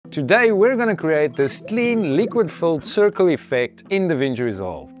Today we're going to create this clean liquid-filled circle effect in DaVinci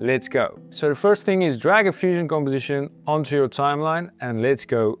Resolve. Let's go. So the first thing is drag a Fusion composition onto your timeline and let's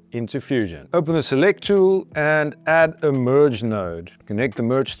go into Fusion. Open the Select tool and add a Merge node. Connect the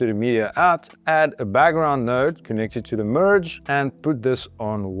merge to the media out, add a background node, connect it to the merge and put this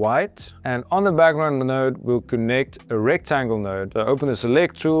on white. And on the background node we'll connect a rectangle node. So open the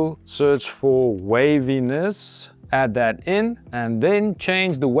Select tool, search for waviness, add that in, and then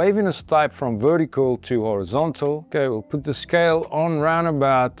change the waviness type from vertical to horizontal. Okay, we'll put the scale on round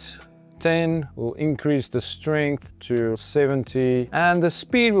about 10, we'll increase the strength to 70, and the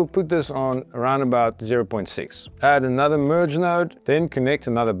speed, we'll put this on around about 0.6. Add another merge node, then connect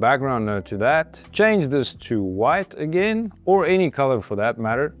another background node to that. Change this to white again, or any color for that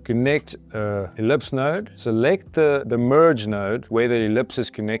matter. Connect ellipse node, select the merge node where the ellipse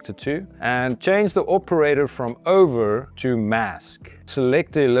is connected to, and change the operator from over to mask.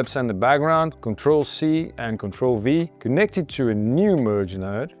 Select the ellipse and the background, Ctrl-C and Ctrl-V, connect it to a new merge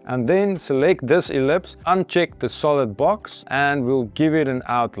node, and then select this ellipse, uncheck the solid box, and we'll give it an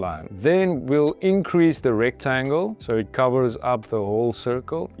outline. Then we'll increase the rectangle so it covers up the whole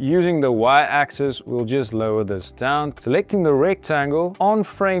circle. Using the Y-axis, we'll just lower this down. Selecting the rectangle, on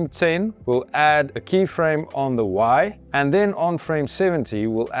frame 10, we'll add a keyframe on the Y, and then on frame 70,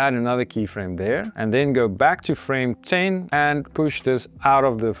 we'll add another keyframe there, and then go back to frame 10 and push this out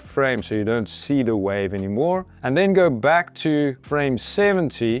of the frame so you don't see the wave anymore. And then go back to frame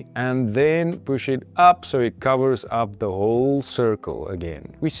 70 and then push it up so it covers up the whole circle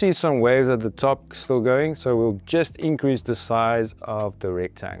again. We see some waves at the top still going, so we'll just increase the size of the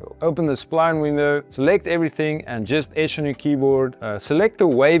rectangle. Open the spline window, select everything and just etch on your keyboard. Select the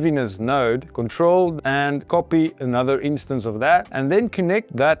waviness node, Control and copy another instance of that, and then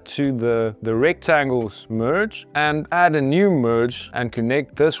connect that to the rectangles merge and add a new merge and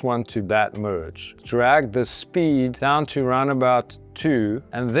connect this one to that merge. Drag the speed down to around about 2,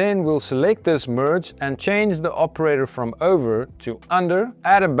 and then we'll select this merge and change the operator from over to under,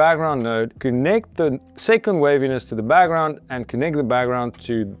 add a background node, connect the second waviness to the background and connect the background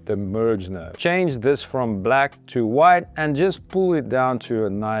to the merge node. Change this from black to white and just pull it down to a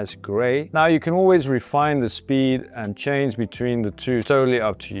nice gray. Now you can always refine the speed and change between the two, totally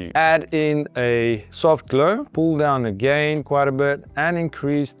up to you. Add in a soft glow, pull down the gain quite a bit and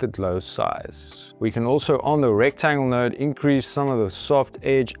increase the glow size. We can also on the rectangle node increase some of the soft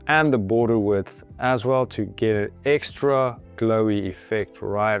edge and the border width as well to get an extra glowy effect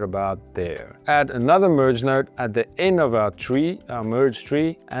right about there. Add another merge node at the end of our tree, our merge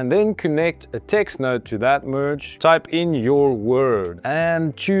tree, and then connect a text node to that merge. Type in your word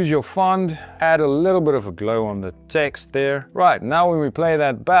and choose your font. Add a little bit of a glow on the text there. Right, now when we play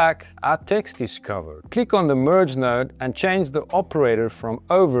that back, our text is covered. Click on the merge node and change the operator from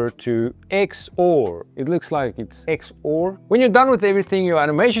over to XOR. It looks like it's XOR. When you're done with everything, your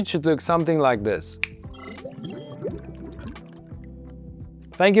animation should look something like this.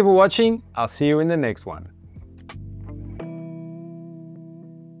 Thank you for watching. I'll see you in the next one.